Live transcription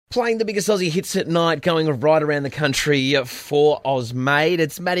Playing the biggest Aussie hits at night, going right around the country for Ozmade.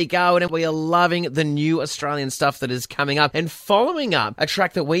 It's Matty Garwood, and we are loving the new Australian stuff that is coming up. And following up a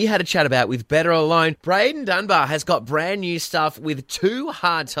track that we had a chat about with Better Alone, Brayden Dunbar has got brand new stuff with Too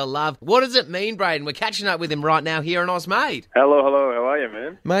Hard to Love. What does it mean, Brayden? We're catching up with him right now here on Ozmade. Hello. How are you,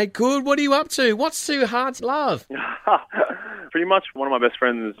 man? Mate, good. What are you up to? What's Too Hard to Love? Pretty much one of my best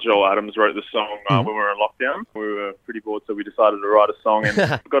friends, Joel Adams, wrote the song when we were in lockdown. We were pretty bored, so we decided to write a song,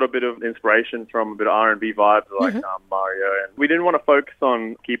 and got a bit of inspiration from a bit of R&B vibes like Mario. And we didn't want to focus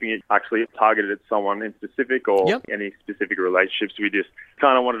on keeping it actually targeted at someone in specific or any specific relationships. We just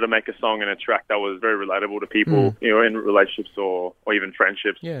kind of wanted to make a song and a track that was very relatable to people, you know, in relationships or even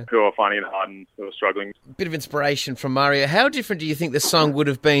friendships who are finding it hard and who are struggling. Bit of inspiration from Mario. How different do you think the song would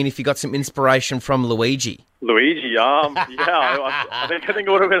have been if you got some inspiration from Luigi? Luigi, I think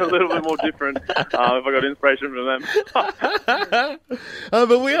it would have been a little bit more different if I got inspiration from them.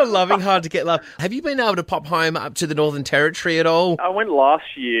 But we are loving Hard to Get Love. Have you been able to pop home up to the Northern Territory at all? I went last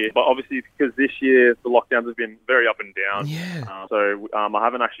year, but obviously because this year the lockdowns have been very up and down. So I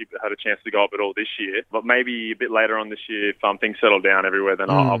haven't actually had a chance to go up at all this year. But maybe a bit later on this year, if things settle down everywhere, then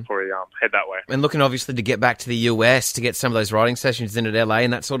I'll probably head that way. And looking obviously to get back to the US to get some of those writing sessions in at LA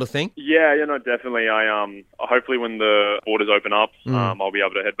and that sort of thing? Yeah, definitely. Hopefully when the borders open up, I'll be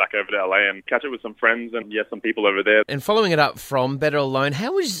able to head back over to LA and catch up with some friends and some people over there. And following it up from Better Alone,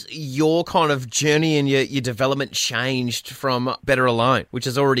 how has your kind of journey and your development changed from Better Alone, which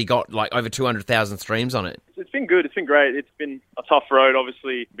has already got like over 200,000 streams on it? It's been good. It's been great. It's been a tough road,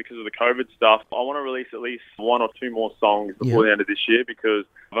 obviously, because of the COVID stuff. I want to release at least one or two more songs before the end of this year because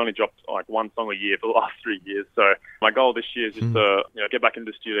I've only dropped like one song a year for the last 3 years. So my goal this year is just to get back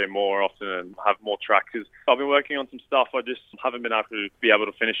into the studio more often and have more tracks. Because I've been working on some stuff. I just haven't been able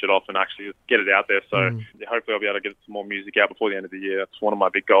to finish it off and actually get it out there. So hopefully I'll be able to get some more music out before the end of the year. That's one of my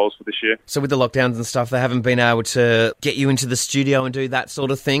big goals for this year. So with the lockdowns and stuff, they haven't been able to get you into the studio and do that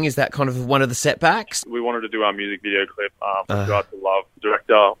sort of thing. Is that kind of one of the setbacks? We wanted to do our music video clip for Too Hard to Love.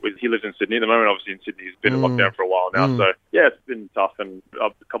 Director, he lives in Sydney at the moment. Obviously in Sydney, he's been in lockdown for a while now. So yeah, it's been tough and a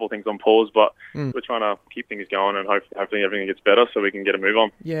couple of things on pause, but we're trying to keep things going and hopefully everything gets better so we can get a move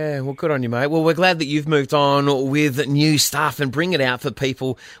on. Yeah, well, good on you, mate. Well, we're glad that you've moved on with new stuff and bring it out for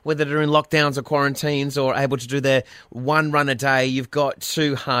people, whether they're in lockdowns or quarantines or able to do their one run a day. You've got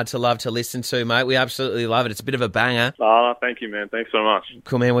Too Hard to Love to listen to, mate. We absolutely love it. It's a bit of a banger. Thank you, man. Thanks so much.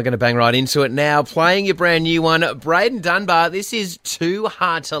 Cool, man. We're going to bang right into it now. Playing your brand new one, Brayden Dunbar. This is Too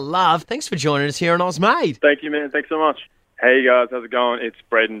Hard to Love. Thanks for joining us here on Ozmade. Thank you, man. Thanks so much. Hey, guys. How's it going? It's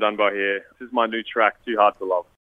Brayden Dunbar here. This is my new track, Too Hard to Love.